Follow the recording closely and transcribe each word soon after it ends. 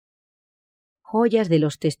Joyas de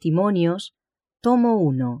los Testimonios, tomo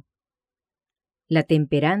 1. La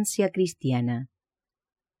temperancia-cristiana.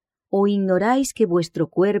 ¿O ignoráis que vuestro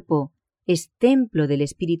cuerpo es templo del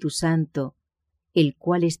Espíritu Santo, el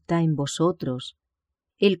cual está en vosotros,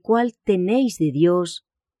 el cual tenéis de Dios,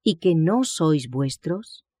 y que no sois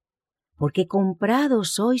vuestros? Porque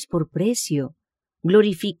comprados sois por precio.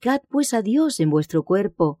 Glorificad pues a Dios en vuestro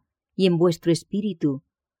cuerpo y en vuestro espíritu,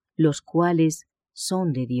 los cuales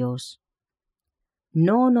son de Dios.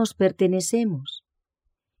 No nos pertenecemos.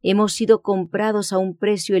 Hemos sido comprados a un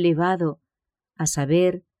precio elevado, a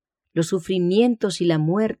saber, los sufrimientos y la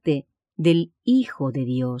muerte del Hijo de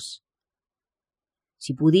Dios.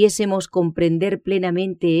 Si pudiésemos comprender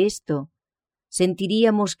plenamente esto,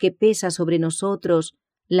 sentiríamos que pesa sobre nosotros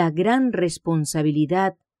la gran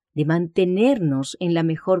responsabilidad de mantenernos en la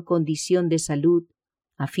mejor condición de salud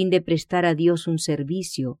a fin de prestar a Dios un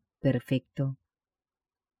servicio perfecto.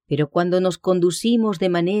 Pero cuando nos conducimos de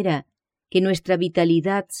manera que nuestra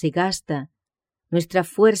vitalidad se gasta, nuestra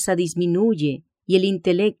fuerza disminuye y el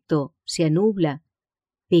intelecto se anubla,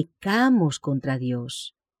 pecamos contra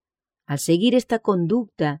Dios. Al seguir esta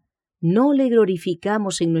conducta, no le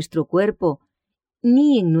glorificamos en nuestro cuerpo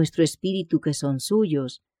ni en nuestro espíritu que son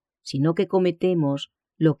suyos, sino que cometemos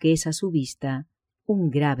lo que es a su vista un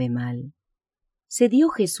grave mal. ¿Se dio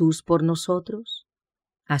Jesús por nosotros?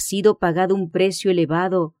 ¿Ha sido pagado un precio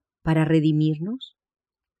elevado para redimirnos?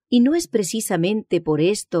 ¿Y no es precisamente por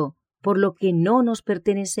esto por lo que no nos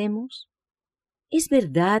pertenecemos? ¿Es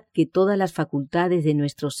verdad que todas las facultades de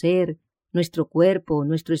nuestro ser, nuestro cuerpo,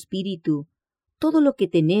 nuestro espíritu, todo lo que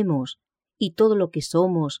tenemos y todo lo que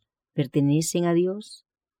somos, pertenecen a Dios?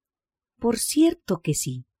 Por cierto que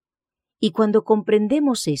sí. Y cuando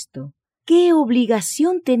comprendemos esto, ¿qué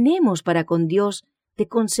obligación tenemos para con Dios de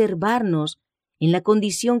conservarnos en la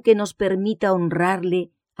condición que nos permita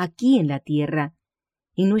honrarle aquí en la tierra,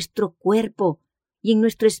 en nuestro cuerpo y en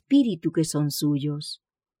nuestro espíritu que son suyos?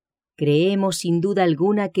 Creemos sin duda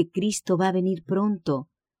alguna que Cristo va a venir pronto.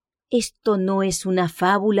 Esto no es una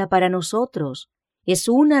fábula para nosotros, es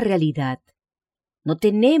una realidad. No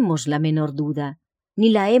tenemos la menor duda, ni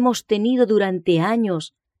la hemos tenido durante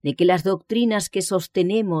años, de que las doctrinas que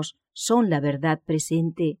sostenemos son la verdad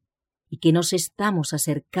presente y que nos estamos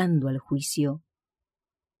acercando al juicio.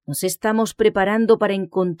 Nos estamos preparando para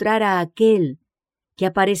encontrar a aquel que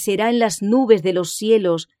aparecerá en las nubes de los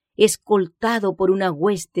cielos, escoltado por una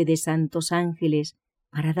hueste de santos ángeles,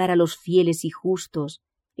 para dar a los fieles y justos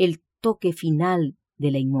el toque final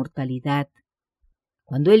de la inmortalidad.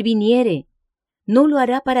 Cuando Él viniere, no lo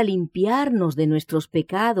hará para limpiarnos de nuestros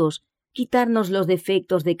pecados, quitarnos los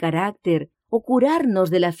defectos de carácter o curarnos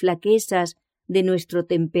de las flaquezas de nuestro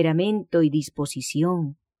temperamento y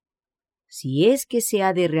disposición. Si es que se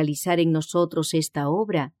ha de realizar en nosotros esta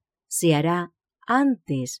obra, se hará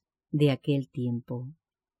antes de aquel tiempo.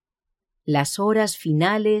 Las horas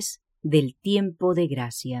finales del tiempo de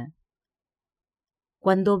gracia.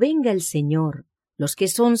 Cuando venga el Señor, los que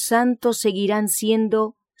son santos seguirán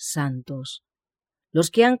siendo santos.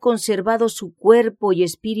 Los que han conservado su cuerpo y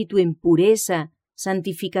espíritu en pureza,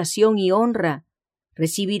 santificación y honra,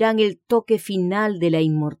 recibirán el toque final de la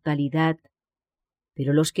inmortalidad.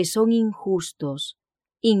 Pero los que son injustos,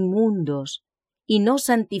 inmundos y no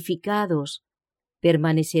santificados,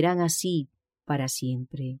 permanecerán así para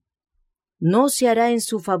siempre. No se hará en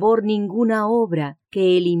su favor ninguna obra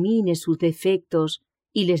que elimine sus defectos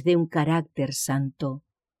y les dé un carácter santo.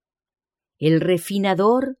 El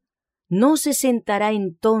refinador no se sentará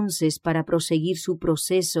entonces para proseguir su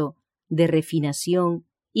proceso de refinación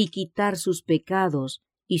y quitar sus pecados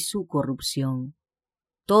y su corrupción.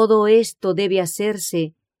 Todo esto debe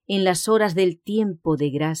hacerse en las horas del tiempo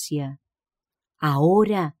de gracia.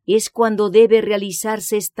 Ahora es cuando debe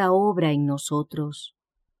realizarse esta obra en nosotros.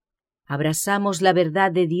 Abrazamos la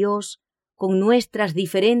verdad de Dios con nuestras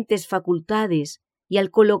diferentes facultades y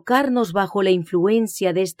al colocarnos bajo la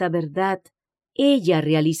influencia de esta verdad, ella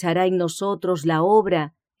realizará en nosotros la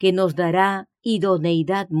obra que nos dará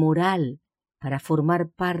idoneidad moral para formar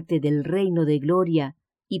parte del reino de gloria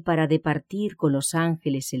y para departir con los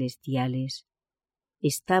ángeles celestiales.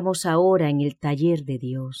 Estamos ahora en el taller de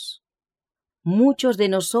Dios. Muchos de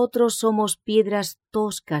nosotros somos piedras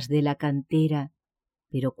toscas de la cantera,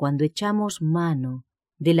 pero cuando echamos mano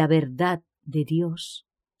de la verdad de Dios,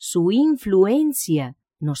 su influencia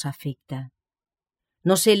nos afecta.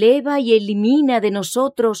 Nos eleva y elimina de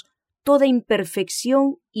nosotros toda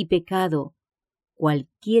imperfección y pecado,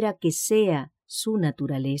 cualquiera que sea su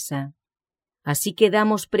naturaleza. Así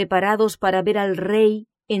quedamos preparados para ver al Rey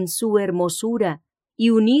en su hermosura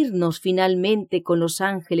y unirnos finalmente con los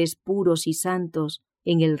ángeles puros y santos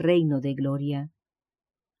en el reino de gloria.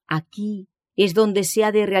 Aquí es donde se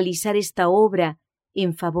ha de realizar esta obra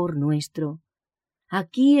en favor nuestro.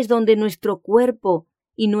 Aquí es donde nuestro cuerpo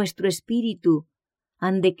y nuestro espíritu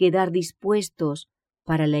han de quedar dispuestos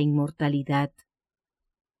para la inmortalidad.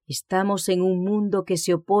 Estamos en un mundo que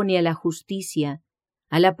se opone a la justicia,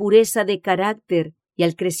 a la pureza de carácter y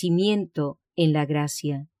al crecimiento en la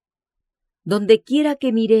gracia. Donde quiera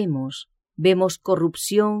que miremos, vemos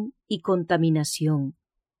corrupción y contaminación,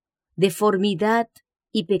 deformidad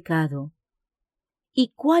y pecado.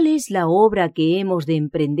 ¿Y cuál es la obra que hemos de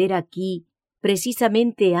emprender aquí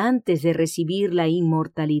precisamente antes de recibir la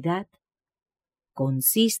inmortalidad?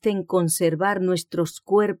 Consiste en conservar nuestros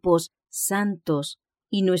cuerpos santos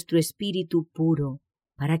y nuestro espíritu puro,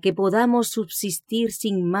 para que podamos subsistir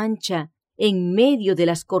sin mancha en medio de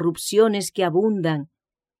las corrupciones que abundan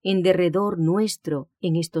en derredor nuestro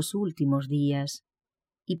en estos últimos días.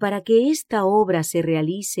 Y para que esta obra se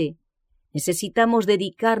realice, necesitamos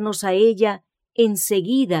dedicarnos a ella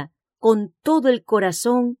enseguida con todo el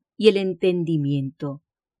corazón y el entendimiento.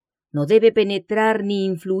 No debe penetrar ni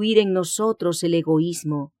influir en nosotros el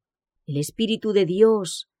egoísmo. El Espíritu de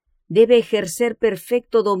Dios debe ejercer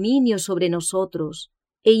perfecto dominio sobre nosotros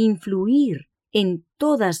e influir en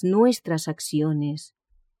todas nuestras acciones.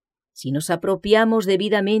 Si nos apropiamos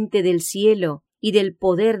debidamente del cielo y del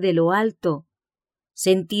poder de lo alto,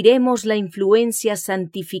 sentiremos la influencia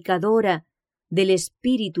santificadora del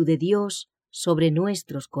Espíritu de Dios sobre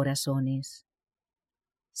nuestros corazones.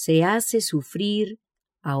 Se hace sufrir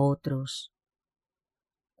a otros.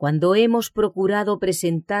 Cuando hemos procurado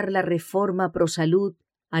presentar la reforma pro salud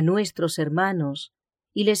a nuestros hermanos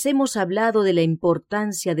y les hemos hablado de la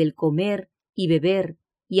importancia del comer y beber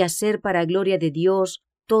y hacer para gloria de Dios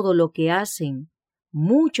todo lo que hacen,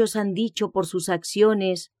 muchos han dicho por sus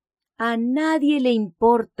acciones: a nadie le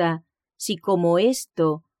importa si como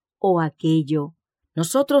esto o aquello.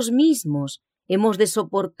 Nosotros mismos hemos de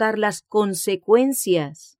soportar las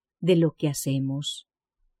consecuencias de lo que hacemos.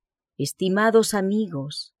 Estimados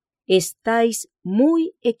amigos, estáis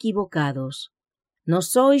muy equivocados. No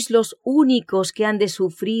sois los únicos que han de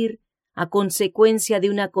sufrir a consecuencia de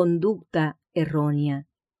una conducta errónea.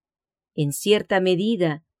 En cierta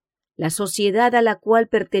medida, la sociedad a la cual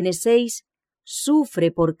pertenecéis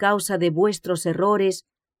sufre por causa de vuestros errores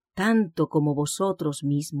tanto como vosotros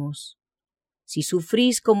mismos. Si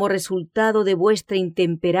sufrís como resultado de vuestra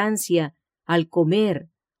intemperancia al comer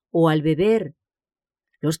o al beber,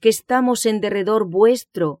 los que estamos en derredor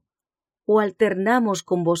vuestro o alternamos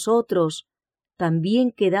con vosotros,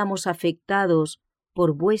 también quedamos afectados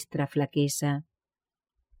por vuestra flaqueza.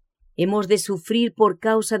 Hemos de sufrir por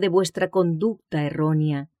causa de vuestra conducta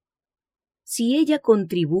errónea. Si ella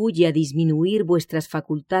contribuye a disminuir vuestras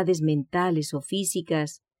facultades mentales o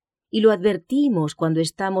físicas, y lo advertimos cuando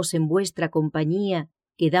estamos en vuestra compañía,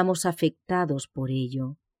 quedamos afectados por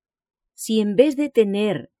ello. Si en vez de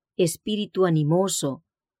tener espíritu animoso,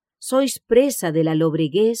 sois presa de la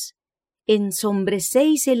lobreguez,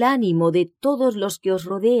 ensombrecéis el ánimo de todos los que os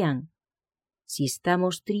rodean. Si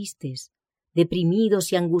estamos tristes,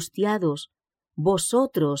 deprimidos y angustiados,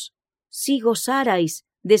 vosotros, si gozarais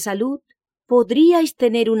de salud, podríais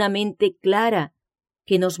tener una mente clara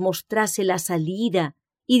que nos mostrase la salida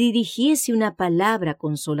y dirigiese una palabra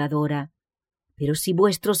consoladora. Pero si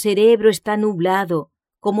vuestro cerebro está nublado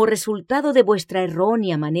como resultado de vuestra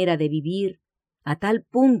errónea manera de vivir, a tal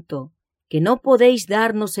punto que no podéis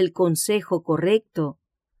darnos el consejo correcto,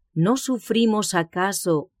 ¿no sufrimos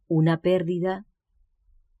acaso una pérdida?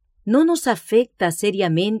 ¿No nos afecta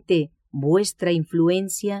seriamente vuestra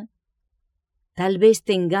influencia? Tal vez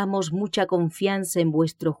tengamos mucha confianza en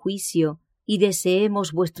vuestro juicio y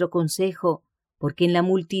deseemos vuestro consejo, porque en la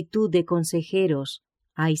multitud de consejeros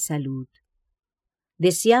hay salud.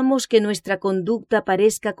 Deseamos que nuestra conducta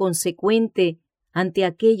parezca consecuente ante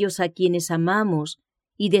aquellos a quienes amamos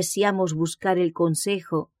y deseamos buscar el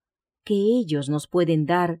consejo que ellos nos pueden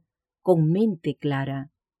dar con mente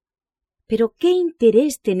clara. Pero ¿qué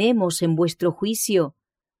interés tenemos en vuestro juicio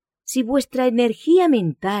si vuestra energía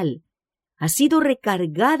mental ha sido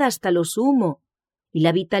recargada hasta lo sumo y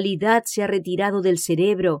la vitalidad se ha retirado del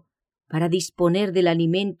cerebro para disponer del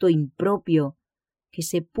alimento impropio que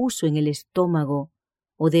se puso en el estómago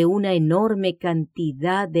o de una enorme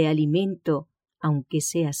cantidad de alimento, aunque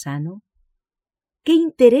sea sano? ¿Qué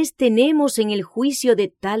interés tenemos en el juicio de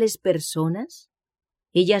tales personas?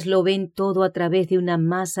 Ellas lo ven todo a través de una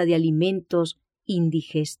masa de alimentos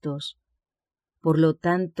indigestos. Por lo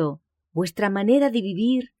tanto, vuestra manera de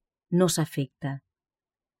vivir nos afecta.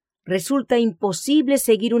 Resulta imposible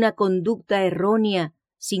seguir una conducta errónea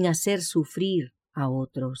sin hacer sufrir a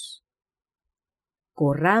otros.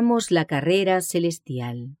 corramos la carrera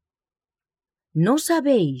celestial. ¿No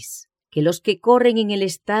sabéis que los que corren en el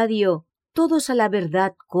estadio, todos a la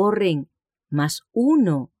verdad corren, mas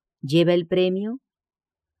uno lleva el premio?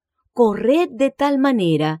 Corred de tal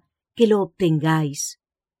manera que lo obtengáis,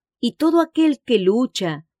 y todo aquel que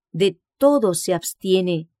lucha, de todo se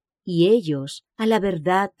abstiene, y ellos, a la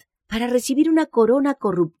verdad, para recibir una corona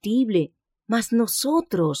corruptible, mas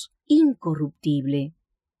nosotros incorruptible.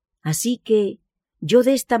 Así que yo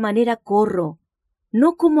de esta manera corro,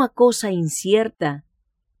 no como a cosa incierta,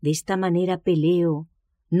 de esta manera peleo,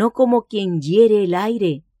 no como quien hiere el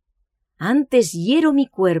aire. Antes hiero mi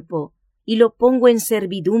cuerpo y lo pongo en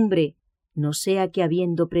servidumbre, no sea que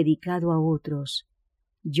habiendo predicado a otros,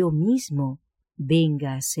 yo mismo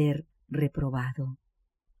venga a ser reprobado.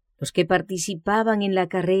 Los que participaban en la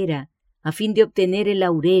carrera a fin de obtener el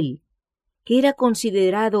laurel, que era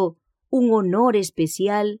considerado un honor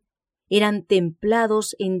especial, eran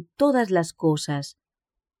templados en todas las cosas,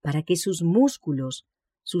 para que sus músculos,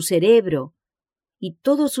 su cerebro y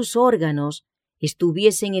todos sus órganos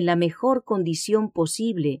estuviesen en la mejor condición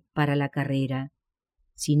posible para la carrera.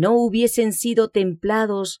 Si no hubiesen sido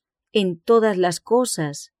templados en todas las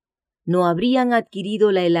cosas, no habrían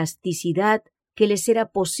adquirido la elasticidad que les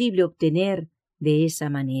era posible obtener de esa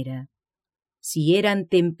manera. Si eran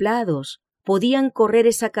templados, podían correr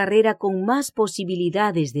esa carrera con más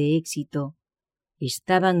posibilidades de éxito.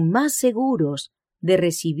 Estaban más seguros de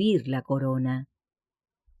recibir la corona.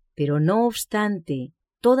 Pero no obstante,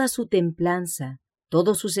 toda su templanza,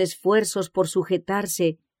 todos sus esfuerzos por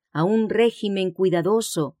sujetarse a un régimen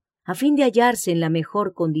cuidadoso a fin de hallarse en la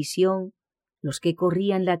mejor condición, los que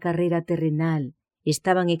corrían la carrera terrenal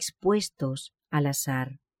estaban expuestos al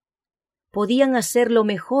azar. Podían hacer lo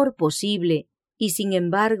mejor posible y, sin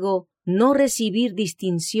embargo, no recibir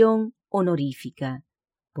distinción honorífica,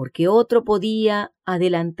 porque otro podía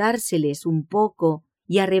adelantárseles un poco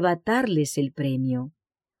y arrebatarles el premio.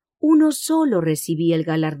 Uno solo recibía el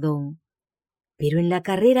galardón, pero en la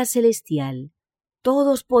carrera celestial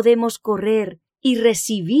todos podemos correr y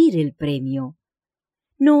recibir el premio.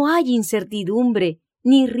 No hay incertidumbre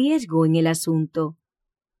ni riesgo en el asunto.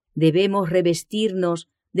 Debemos revestirnos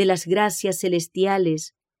de las gracias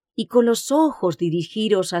celestiales y con los ojos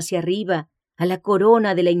dirigidos hacia arriba a la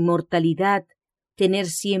corona de la inmortalidad, tener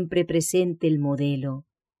siempre presente el modelo.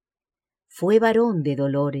 Fue varón de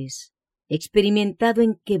dolores, experimentado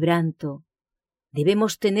en quebranto.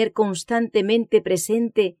 Debemos tener constantemente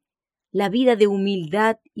presente la vida de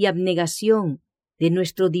humildad y abnegación de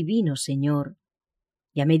nuestro divino Señor.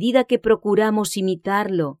 Y a medida que procuramos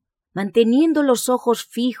imitarlo, manteniendo los ojos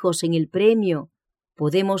fijos en el premio,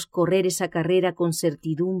 podemos correr esa carrera con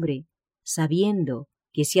certidumbre, sabiendo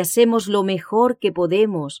que si hacemos lo mejor que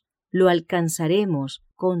podemos, lo alcanzaremos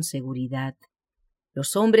con seguridad.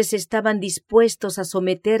 Los hombres estaban dispuestos a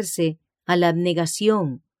someterse a la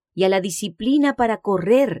abnegación y a la disciplina para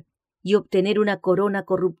correr y obtener una corona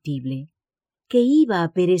corruptible, que iba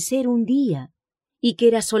a perecer un día y que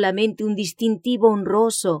era solamente un distintivo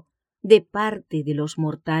honroso de parte de los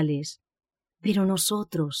mortales. Pero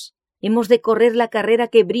nosotros hemos de correr la carrera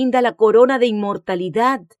que brinda la corona de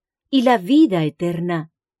inmortalidad y la vida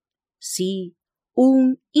eterna. Sí,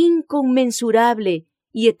 un inconmensurable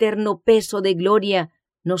y eterno peso de gloria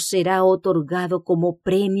nos será otorgado como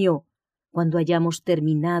premio cuando hayamos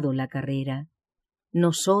terminado la carrera.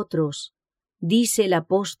 Nosotros, dice el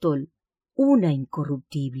apóstol, una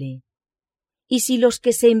incorruptible. Y si los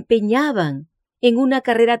que se empeñaban en una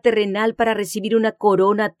carrera terrenal para recibir una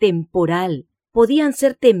corona temporal podían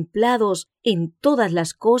ser templados en todas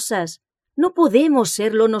las cosas, ¿no podemos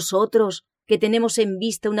serlo nosotros, que tenemos en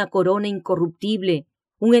vista una corona incorruptible,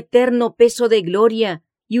 un eterno peso de gloria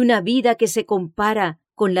y una vida que se compara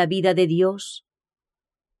con la vida de Dios?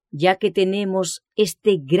 Ya que tenemos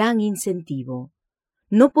este gran incentivo,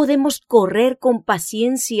 ¿no podemos correr con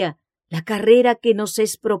paciencia la carrera que nos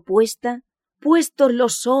es propuesta, puestos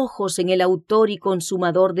los ojos en el autor y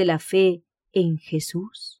consumador de la fe, en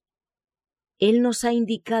Jesús? Él nos ha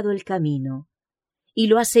indicado el camino y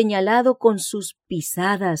lo ha señalado con sus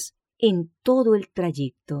pisadas en todo el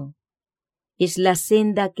trayecto. Es la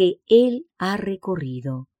senda que Él ha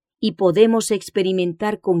recorrido y podemos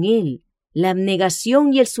experimentar con Él la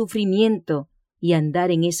abnegación y el sufrimiento y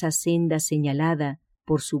andar en esa senda señalada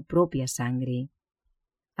por su propia sangre.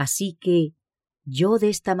 Así que yo de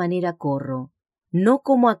esta manera corro, no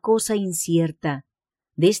como a cosa incierta,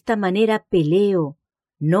 de esta manera peleo,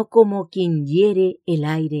 no como quien hiere el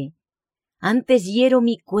aire. Antes hiero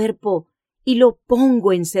mi cuerpo y lo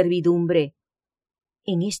pongo en servidumbre.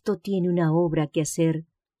 En esto tiene una obra que hacer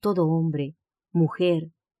todo hombre,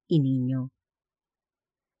 mujer y niño.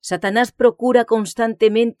 Satanás procura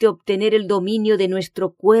constantemente obtener el dominio de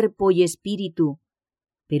nuestro cuerpo y espíritu,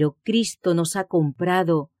 pero Cristo nos ha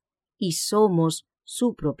comprado y somos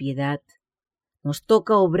su propiedad. Nos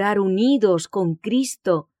toca obrar unidos con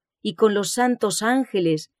Cristo y con los santos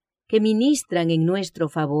ángeles que ministran en nuestro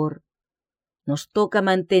favor. Nos toca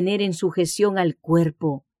mantener en sujeción al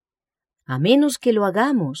cuerpo. A menos que lo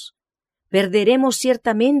hagamos, perderemos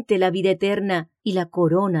ciertamente la vida eterna y la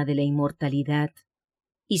corona de la inmortalidad.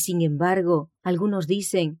 Y sin embargo, algunos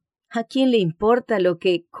dicen, ¿a quién le importa lo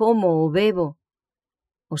que como o bebo?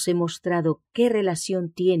 Os he mostrado qué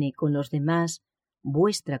relación tiene con los demás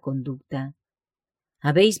vuestra conducta.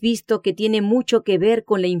 Habéis visto que tiene mucho que ver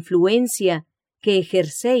con la influencia que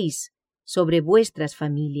ejercéis sobre vuestras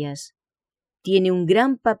familias. Tiene un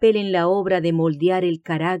gran papel en la obra de moldear el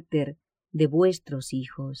carácter de vuestros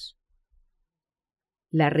hijos.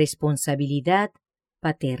 La responsabilidad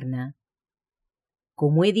paterna.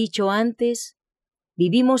 Como he dicho antes,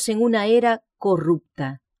 vivimos en una era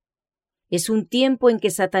corrupta. Es un tiempo en que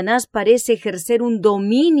Satanás parece ejercer un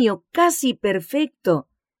dominio casi perfecto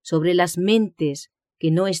sobre las mentes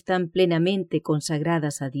que no están plenamente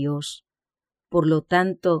consagradas a Dios. Por lo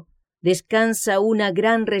tanto, descansa una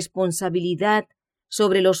gran responsabilidad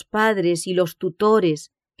sobre los padres y los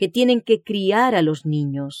tutores que tienen que criar a los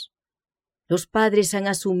niños. Los padres han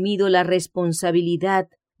asumido la responsabilidad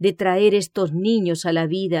de traer estos niños a la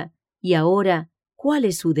vida y ahora, ¿cuál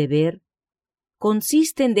es su deber?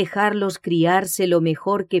 ¿Consiste en dejarlos criarse lo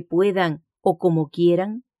mejor que puedan o como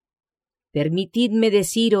quieran? Permitidme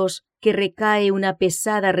deciros que recae una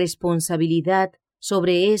pesada responsabilidad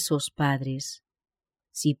sobre esos padres.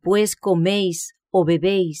 Si pues coméis o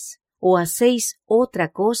bebéis o hacéis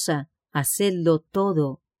otra cosa, hacedlo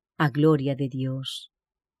todo a gloria de Dios.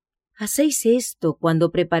 ¿Hacéis esto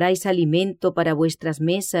cuando preparáis alimento para vuestras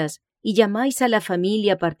mesas y llamáis a la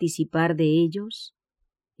familia a participar de ellos?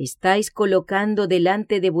 ¿Estáis colocando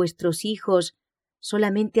delante de vuestros hijos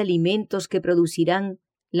solamente alimentos que producirán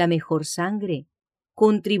la mejor sangre?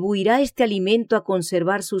 ¿Contribuirá este alimento a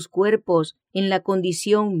conservar sus cuerpos en la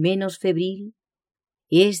condición menos febril?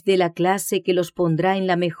 ¿Es de la clase que los pondrá en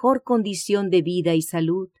la mejor condición de vida y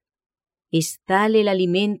salud? ¿Es tal el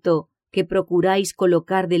alimento que procuráis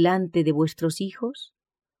colocar delante de vuestros hijos?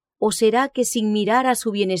 ¿O será que sin mirar a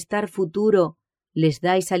su bienestar futuro les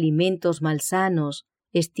dais alimentos malsanos,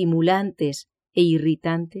 estimulantes e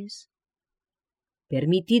irritantes?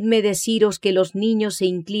 Permitidme deciros que los niños se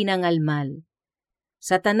inclinan al mal.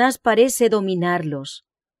 Satanás parece dominarlos.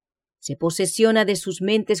 Se posesiona de sus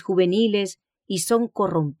mentes juveniles y son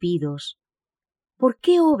corrompidos. ¿Por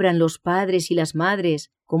qué obran los padres y las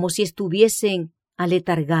madres como si estuviesen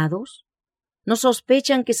aletargados? ¿No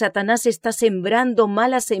sospechan que Satanás está sembrando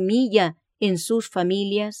mala semilla en sus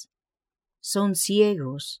familias? Son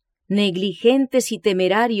ciegos, negligentes y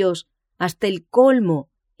temerarios hasta el colmo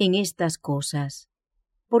en estas cosas.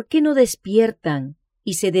 ¿Por qué no despiertan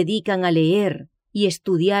y se dedican a leer y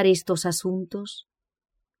estudiar estos asuntos?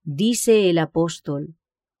 Dice el apóstol,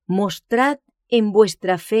 mostrad en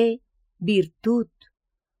vuestra fe virtud,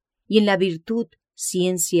 y en la virtud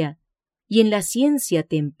ciencia, y en la ciencia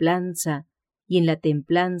templanza, y en la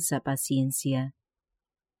templanza paciencia.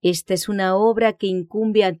 Esta es una obra que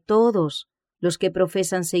incumbe a todos los que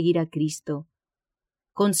profesan seguir a Cristo.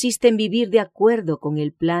 Consiste en vivir de acuerdo con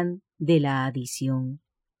el plan de la adición.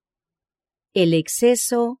 El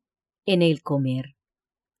exceso en el comer.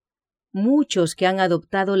 Muchos que han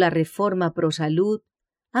adoptado la reforma pro salud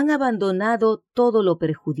han abandonado todo lo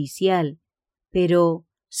perjudicial, pero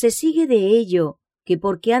se sigue de ello que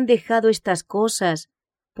porque han dejado estas cosas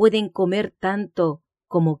pueden comer tanto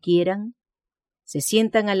como quieran. Se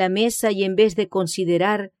sientan a la mesa y en vez de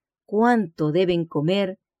considerar cuánto deben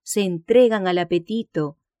comer, se entregan al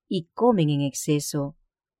apetito y comen en exceso.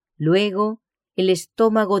 Luego, el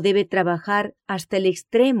estómago debe trabajar hasta el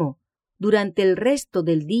extremo durante el resto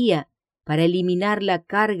del día para eliminar la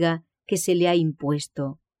carga que se le ha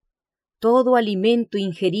impuesto. Todo alimento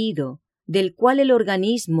ingerido, del cual el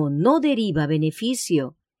organismo no deriva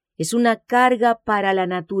beneficio, es una carga para la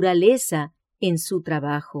naturaleza en su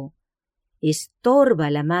trabajo.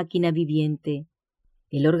 Estorba la máquina viviente.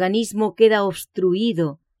 El organismo queda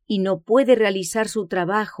obstruido y no puede realizar su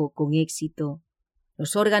trabajo con éxito.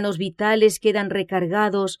 Los órganos vitales quedan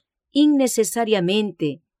recargados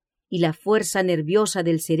innecesariamente y la fuerza nerviosa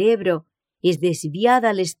del cerebro es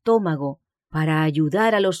desviada al estómago para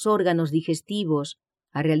ayudar a los órganos digestivos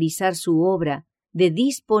a realizar su obra de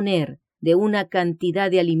disponer de una cantidad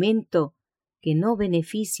de alimento que no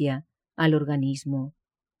beneficia al organismo.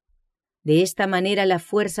 De esta manera la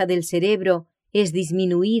fuerza del cerebro es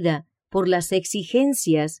disminuida por las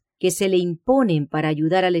exigencias que se le imponen para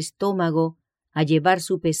ayudar al estómago a llevar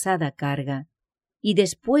su pesada carga. Y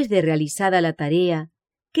después de realizada la tarea,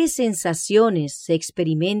 ¿qué sensaciones se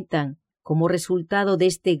experimentan como resultado de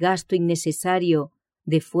este gasto innecesario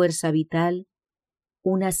de fuerza vital?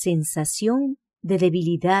 Una sensación de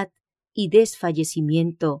debilidad y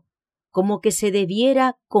desfallecimiento, como que se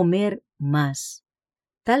debiera comer más.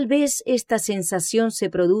 Tal vez esta sensación se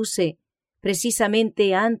produce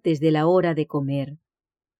precisamente antes de la hora de comer.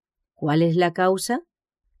 ¿Cuál es la causa?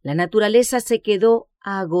 La naturaleza se quedó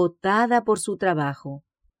agotada por su trabajo.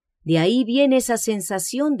 De ahí viene esa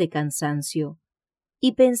sensación de cansancio.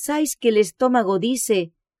 Y pensáis que el estómago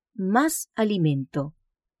dice más alimento,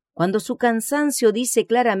 cuando su cansancio dice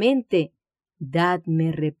claramente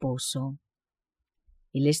dadme reposo.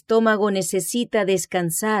 El estómago necesita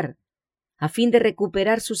descansar a fin de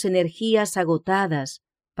recuperar sus energías agotadas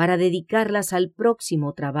para dedicarlas al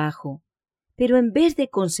próximo trabajo. Pero en vez de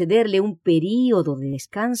concederle un período de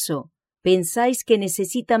descanso, pensáis que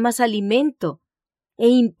necesita más alimento e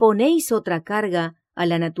imponéis otra carga a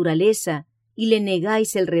la naturaleza y le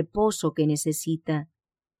negáis el reposo que necesita.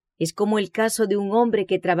 Es como el caso de un hombre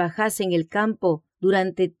que trabajase en el campo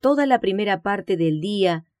durante toda la primera parte del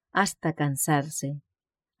día hasta cansarse.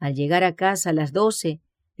 Al llegar a casa a las 12,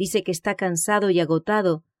 dice que está cansado y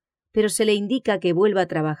agotado, pero se le indica que vuelva a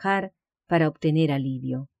trabajar para obtener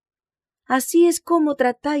alivio. Así es como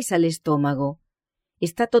tratáis al estómago.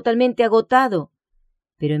 Está totalmente agotado,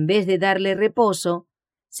 pero en vez de darle reposo,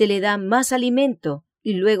 se le da más alimento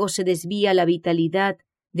y luego se desvía la vitalidad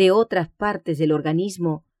de otras partes del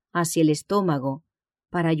organismo hacia el estómago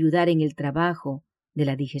para ayudar en el trabajo de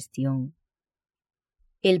la digestión.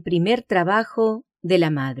 El primer trabajo de la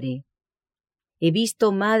madre. He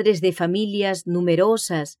visto madres de familias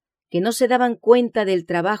numerosas que no se daban cuenta del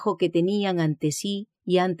trabajo que tenían ante sí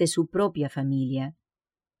y ante su propia familia.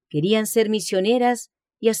 Querían ser misioneras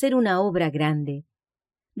y hacer una obra grande.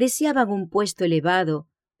 Deseaban un puesto elevado,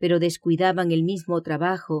 pero descuidaban el mismo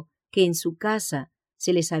trabajo que en su casa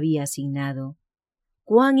se les había asignado.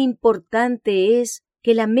 Cuán importante es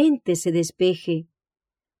que la mente se despeje.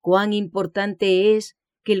 Cuán importante es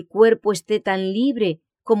que el cuerpo esté tan libre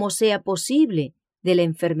como sea posible de la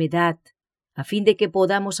enfermedad, a fin de que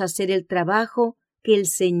podamos hacer el trabajo que el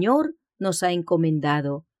Señor nos ha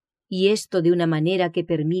encomendado, y esto de una manera que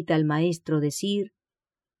permita al Maestro decir: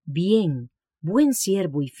 bien, buen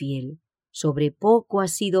siervo y fiel, sobre poco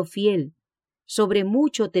has sido fiel, sobre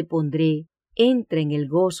mucho te pondré, entra en el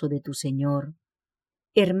gozo de tu Señor.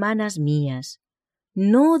 Hermanas mías,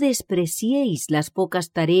 no despreciéis las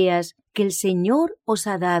pocas tareas que el Señor os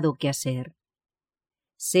ha dado que hacer.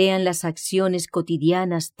 Sean las acciones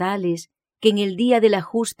cotidianas tales que en el día del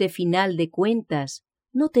ajuste final de cuentas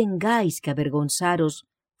no tengáis que avergonzaros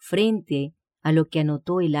frente a lo que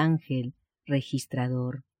anotó el ángel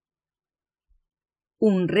registrador.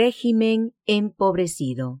 Un régimen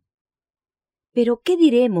empobrecido. ¿Pero qué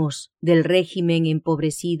diremos del régimen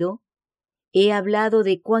empobrecido? He hablado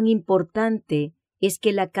de cuán importante es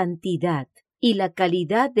que la cantidad y la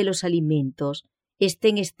calidad de los alimentos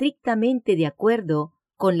estén estrictamente de acuerdo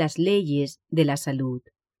con las leyes de la salud.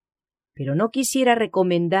 Pero no quisiera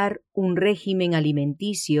recomendar un régimen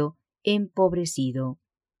alimenticio empobrecido.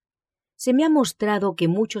 Se me ha mostrado que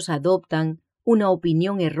muchos adoptan una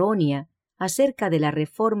opinión errónea acerca de la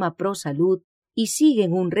reforma pro salud y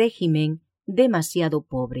siguen un régimen demasiado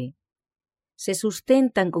pobre. Se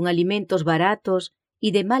sustentan con alimentos baratos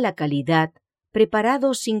y de mala calidad,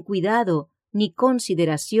 preparados sin cuidado ni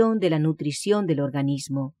consideración de la nutrición del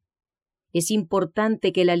organismo. Es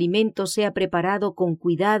importante que el alimento sea preparado con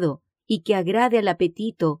cuidado y que agrade al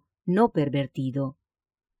apetito no pervertido.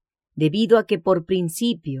 Debido a que por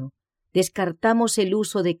principio descartamos el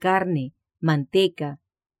uso de carne, manteca,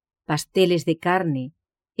 pasteles de carne,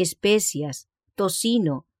 especias,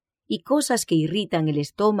 tocino y cosas que irritan el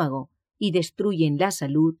estómago y destruyen la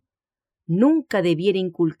salud, nunca debiera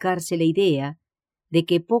inculcarse la idea de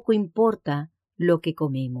que poco importa lo que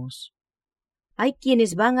comemos. Hay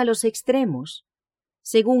quienes van a los extremos.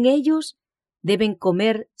 Según ellos, deben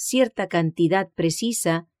comer cierta cantidad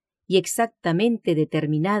precisa y exactamente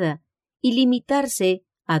determinada y limitarse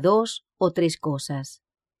a 2 o 3 cosas.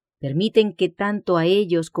 Permiten que tanto a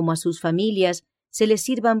ellos como a sus familias se les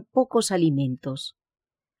sirvan pocos alimentos.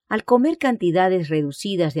 Al comer cantidades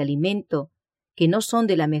reducidas de alimento que no son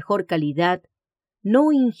de la mejor calidad,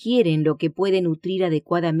 no ingieren lo que puede nutrir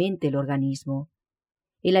adecuadamente el organismo.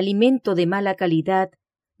 El alimento de mala calidad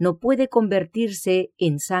no puede convertirse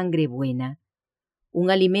en sangre buena.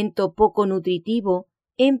 Un alimento poco nutritivo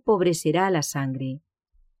empobrecerá la sangre.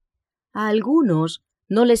 A algunos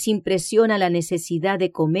no les impresiona la necesidad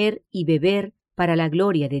de comer y beber para la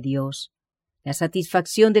gloria de Dios. La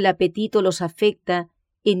satisfacción del apetito los afecta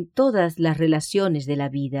en todas las relaciones de la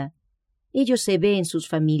vida. Ello se ve en sus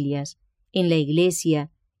familias, en la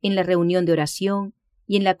iglesia, en la reunión de oración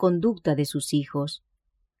y en la conducta de sus hijos.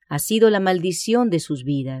 Ha sido la maldición de sus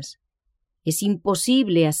vidas. Es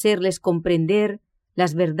imposible hacerles comprender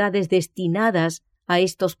las verdades destinadas a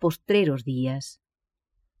estos postreros días.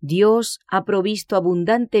 Dios ha provisto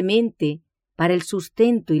abundantemente para el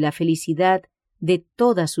sustento y la felicidad de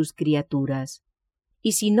todas sus criaturas.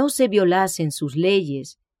 Y si no se violasen sus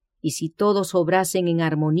leyes, y si todos obrasen en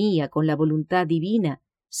armonía con la voluntad divina,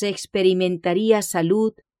 se experimentaría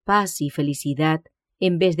salud, paz y felicidad,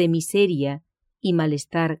 en vez de miseria y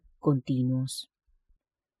malestar continuos.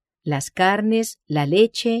 Las carnes, la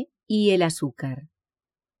leche y el azúcar.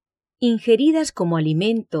 Ingeridas como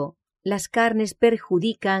alimento, las carnes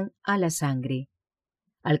perjudican a la sangre.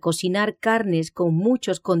 Al cocinar carnes con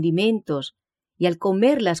muchos condimentos y al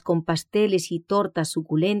comerlas con pasteles y tortas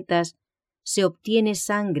suculentas, se obtiene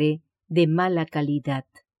sangre de mala calidad.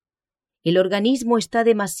 El organismo está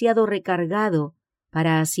demasiado recargado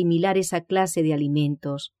para asimilar esa clase de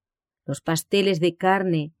alimentos. Los pasteles de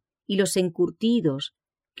carne y los encurtidos,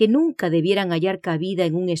 que nunca debieran hallar cabida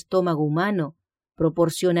en un estómago humano,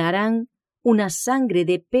 proporcionarán una sangre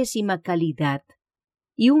de pésima calidad,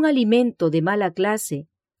 y un alimento de mala clase,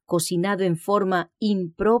 cocinado en forma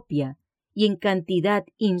impropia y en cantidad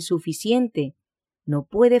insuficiente, no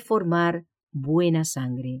puede formar buena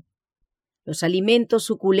sangre. Los alimentos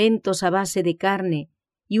suculentos a base de carne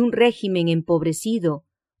y un régimen empobrecido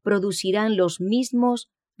producirán los mismos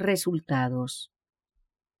resultados.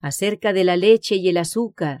 Acerca de la leche y el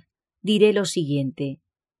azúcar, diré lo siguiente.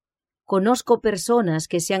 Conozco personas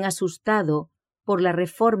que se han asustado por la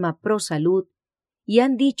reforma pro salud y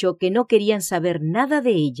han dicho que no querían saber nada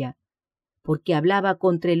de ella, porque hablaba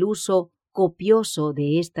contra el uso copioso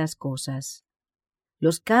de estas cosas.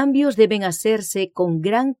 Los cambios deben hacerse con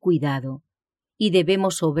gran cuidado y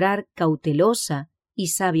debemos obrar cautelosa y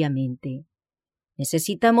sabiamente.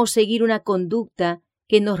 Necesitamos seguir una conducta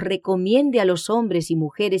que nos recomiende a los hombres y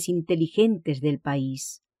mujeres inteligentes del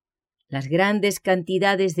país. Las grandes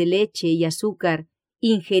cantidades de leche y azúcar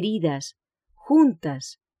ingeridas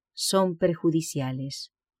juntas son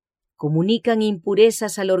perjudiciales. Comunican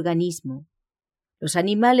impurezas al organismo. Los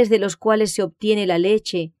animales de los cuales se obtiene la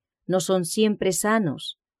leche no son siempre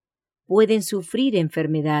sanos. Pueden sufrir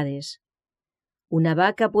enfermedades. Una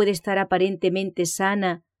vaca puede estar aparentemente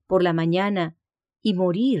sana por la mañana y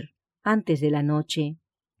morir antes de la noche.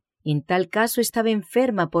 En tal caso estaba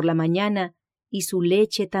enferma por la mañana y su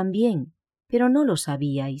leche también, pero no lo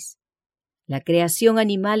sabíais. La creación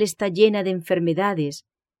animal está llena de enfermedades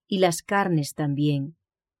y las carnes también.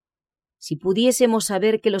 Si pudiésemos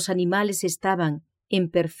saber que los animales estaban en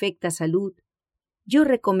perfecta salud, yo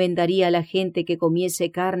recomendaría a la gente que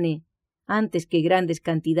comiese carne antes que grandes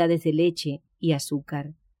cantidades de leche y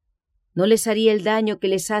azúcar. No les haría el daño que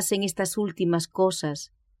les hacen estas últimas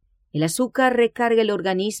cosas. El azúcar recarga el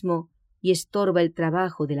organismo y estorba el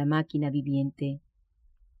trabajo de la máquina viviente.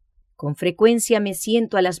 Con frecuencia me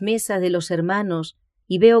siento a las mesas de los hermanos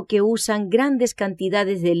y veo que usan grandes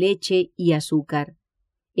cantidades de leche y azúcar.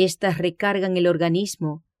 Estas recargan el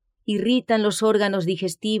organismo, irritan los órganos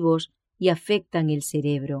digestivos y afectan el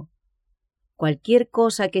cerebro. Cualquier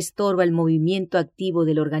cosa que estorba el movimiento activo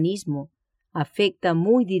del organismo afecta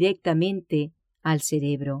muy directamente al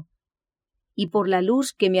cerebro. Y por la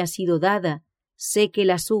luz que me ha sido dada, sé que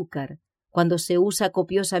el azúcar, cuando se usa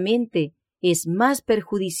copiosamente, es más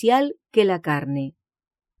perjudicial que la carne.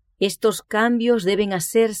 Estos cambios deben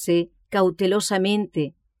hacerse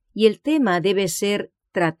cautelosamente y el tema debe ser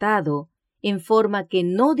tratado en forma que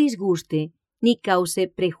no disguste ni cause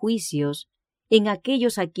prejuicios en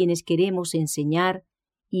aquellos a quienes queremos enseñar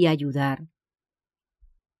y ayudar.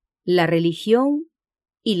 La religión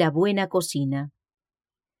y la buena cocina.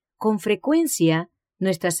 Con frecuencia,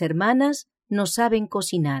 nuestras hermanas no saben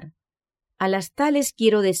cocinar. A las tales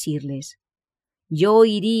quiero decirles, yo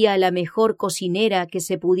iría a la mejor cocinera que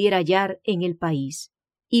se pudiera hallar en el país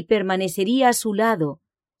y permanecería a su lado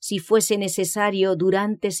si fuese necesario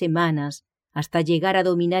durante semanas hasta llegar a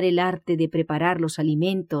dominar el arte de preparar los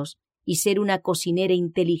alimentos y ser una cocinera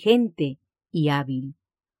inteligente y hábil.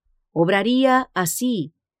 Obraría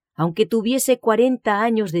así, aunque tuviese 40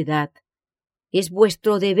 años de edad. Es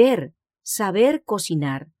vuestro deber saber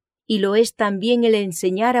cocinar, y lo es también el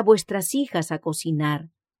enseñar a vuestras hijas a cocinar.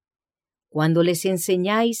 Cuando les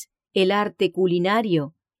enseñáis el arte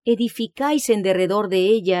culinario, edificáis en derredor de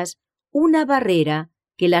ellas una barrera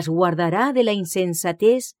que las guardará de la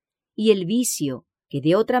insensatez y el vicio que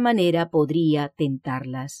de otra manera podría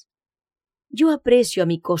tentarlas. Yo aprecio a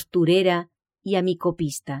mi costurera y a mi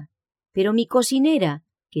copista, pero mi cocinera,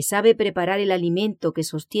 que sabe preparar el alimento que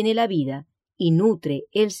sostiene la vida y nutre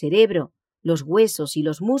el cerebro, los huesos y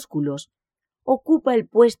los músculos, ocupa el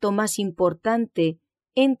puesto más importante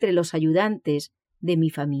entre los ayudantes de mi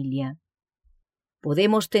familia.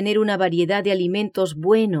 Podemos tener una variedad de alimentos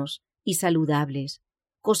buenos y saludables,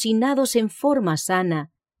 cocinados en forma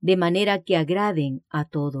sana, de manera que agraden a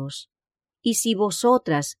todos. Y si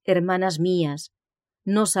vosotras, hermanas mías,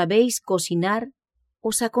 no sabéis cocinar,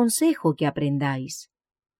 os aconsejo que aprendáis.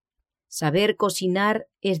 Saber cocinar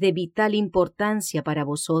es de vital importancia para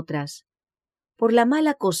vosotras. Por la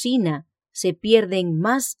mala cocina se pierden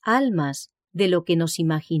más almas de lo que nos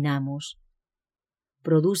imaginamos.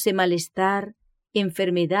 Produce malestar,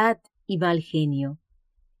 enfermedad y mal genio.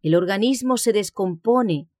 El organismo se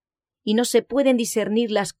descompone y no se pueden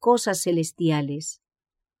discernir las cosas celestiales.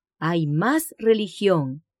 Hay más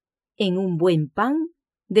religión en un buen pan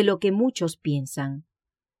de lo que muchos piensan.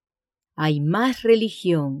 Hay más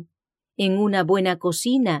religión en una buena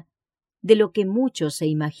cocina de lo que muchos se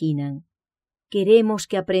imaginan. Queremos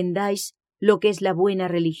que aprendáis lo que es la buena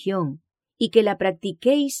religión y que la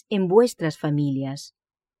practiquéis en vuestras familias.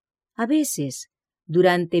 A veces,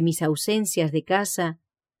 durante mis ausencias de casa,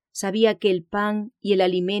 sabía que el pan y el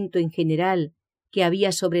alimento en general que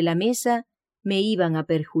había sobre la mesa me iban a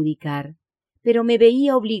perjudicar, pero me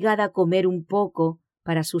veía obligada a comer un poco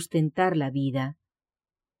para sustentar la vida.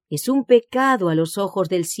 Es un pecado a los ojos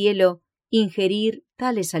del cielo ingerir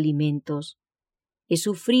tales alimentos. He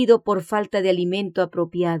sufrido por falta de alimento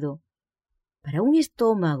apropiado. Para un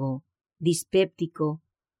estómago dispéptico,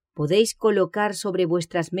 podéis colocar sobre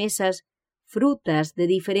vuestras mesas frutas de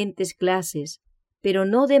diferentes clases, pero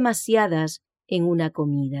no demasiadas en una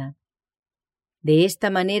comida. De esta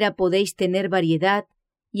manera podéis tener variedad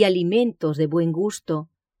y alimentos de buen gusto,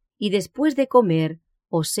 y después de comer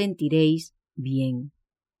os sentiréis bien.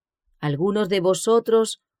 Algunos de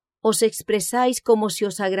vosotros os expresáis como si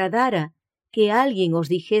os agradara que alguien os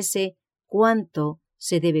dijese cuánto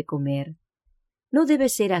se debe comer. No debe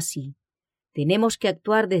ser así. Tenemos que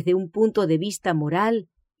actuar desde un punto de vista moral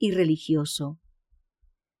y religioso.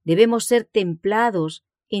 Debemos ser templados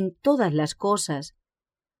en todas las cosas,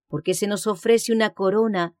 porque se nos ofrece una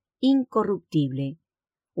corona incorruptible,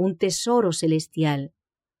 un tesoro celestial.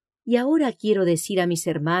 Y ahora quiero decir a mis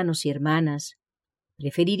hermanos y hermanas,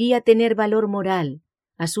 preferiría tener valor moral,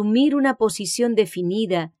 asumir una posición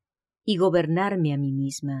definida y gobernarme a mí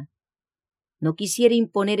misma. No quisiera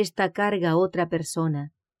imponer esta carga a otra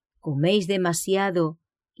persona. Coméis demasiado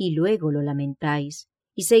y luego lo lamentáis,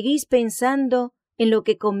 y seguís pensando en lo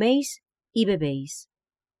que coméis y bebéis.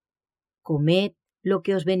 Comed lo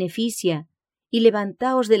que os beneficia y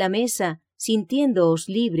levantaos de la mesa sintiéndoos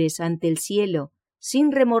libres ante el cielo,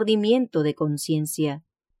 sin remordimiento de conciencia.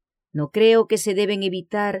 No creo que se deben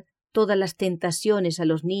evitar todas las tentaciones a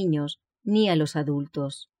los niños ni a los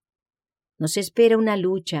adultos. Nos espera una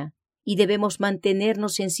lucha y debemos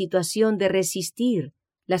mantenernos en situación de resistir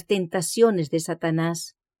las tentaciones de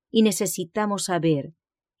Satanás, y necesitamos saber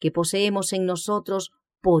que poseemos en nosotros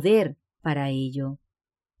poder para ello.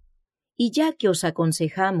 Y ya que os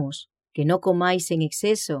aconsejamos que no comáis en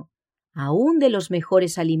exceso, aun de los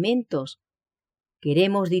mejores alimentos,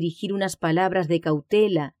 queremos dirigir unas palabras de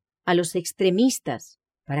cautela a los extremistas,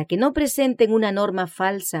 para que no presenten una norma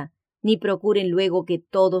falsa, ni procuren luego que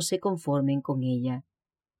todos se conformen con ella.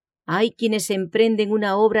 Hay quienes emprenden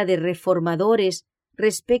una obra de reformadores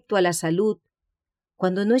respecto a la salud,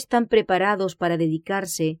 cuando no están preparados para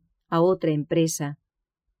dedicarse a otra empresa,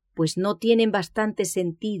 pues no tienen bastante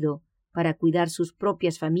sentido para cuidar sus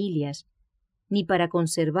propias familias, ni para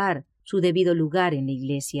conservar su debido lugar en la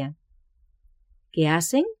iglesia. ¿Qué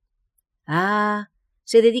hacen?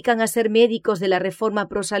 Se dedican a ser médicos de la reforma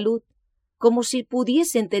pro salud, como si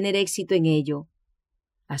pudiesen tener éxito en ello.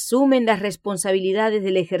 Asumen las responsabilidades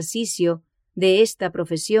del ejercicio de esta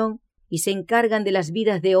profesión y se encargan de las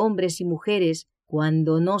vidas de hombres y mujeres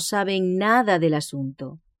cuando no saben nada del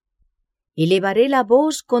asunto. Elevaré la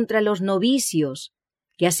voz contra los novicios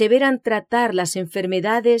que aseveran tratar las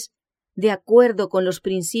enfermedades de acuerdo con los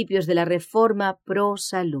principios de la reforma pro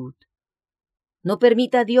salud. No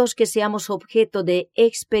permita Dios que seamos objeto de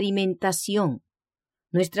experimentación.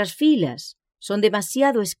 Nuestras filas son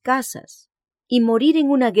demasiado escasas y morir en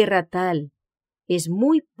una guerra tal es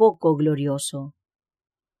muy poco glorioso.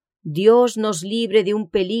 Dios nos libre de un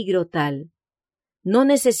peligro tal. No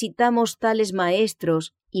necesitamos tales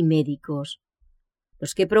maestros y médicos.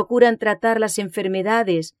 Los que procuran tratar las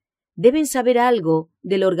enfermedades deben saber algo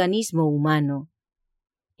del organismo humano.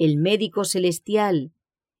 el médico celestial,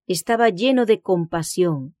 estaba lleno de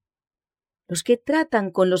compasión. Los que tratan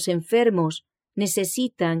con los enfermos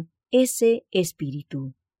necesitan ese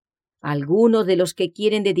espíritu. Algunos de los que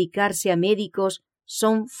quieren dedicarse a médicos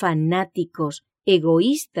son fanáticos,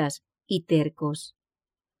 egoístas y tercos.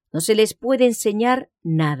 No se les puede enseñar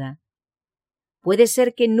nada. Puede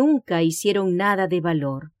ser que nunca hicieron nada de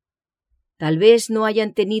valor. Tal vez no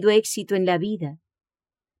hayan tenido éxito en la vida.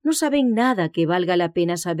 No saben nada que valga la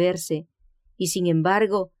pena saberse, y sin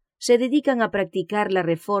embargo se dedican a practicar la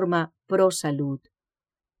reforma pro salud.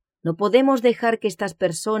 No podemos dejar que estas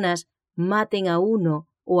personas maten a uno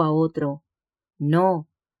o a otro. No,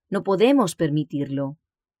 no podemos permitirlo.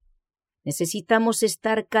 Necesitamos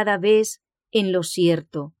estar cada vez en lo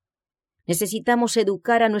cierto. Necesitamos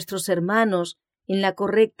educar a nuestros hermanos en la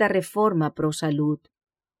correcta reforma pro salud.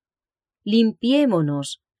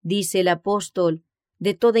 Limpiémonos, dice el apóstol,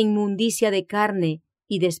 de toda inmundicia de carne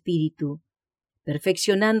y de espíritu,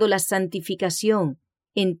 perfeccionando la santificación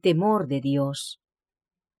en temor de Dios.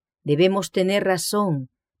 Debemos tener razón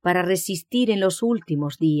para resistir en los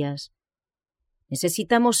últimos días.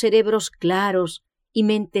 Necesitamos cerebros claros y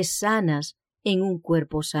mentes sanas en un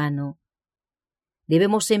cuerpo sano.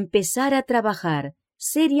 Debemos empezar a trabajar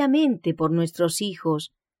seriamente por nuestros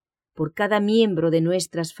hijos, por cada miembro de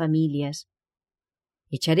nuestras familias.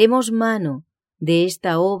 ¿Echaremos mano de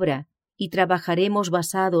esta obra y trabajaremos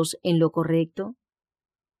basados en lo correcto?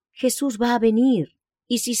 Jesús va a venir,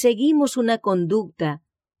 y si seguimos una conducta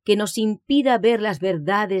que nos impida ver las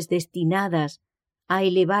verdades destinadas a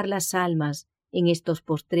elevar las almas en estos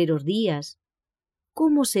postreros días,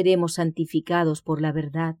 ¿cómo seremos santificados por la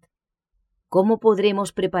verdad? ¿Cómo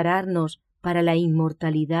podremos prepararnos para la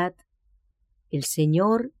inmortalidad? El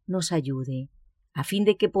Señor nos ayude, a fin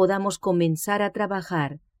de que podamos comenzar a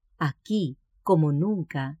trabajar aquí como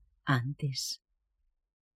nunca antes.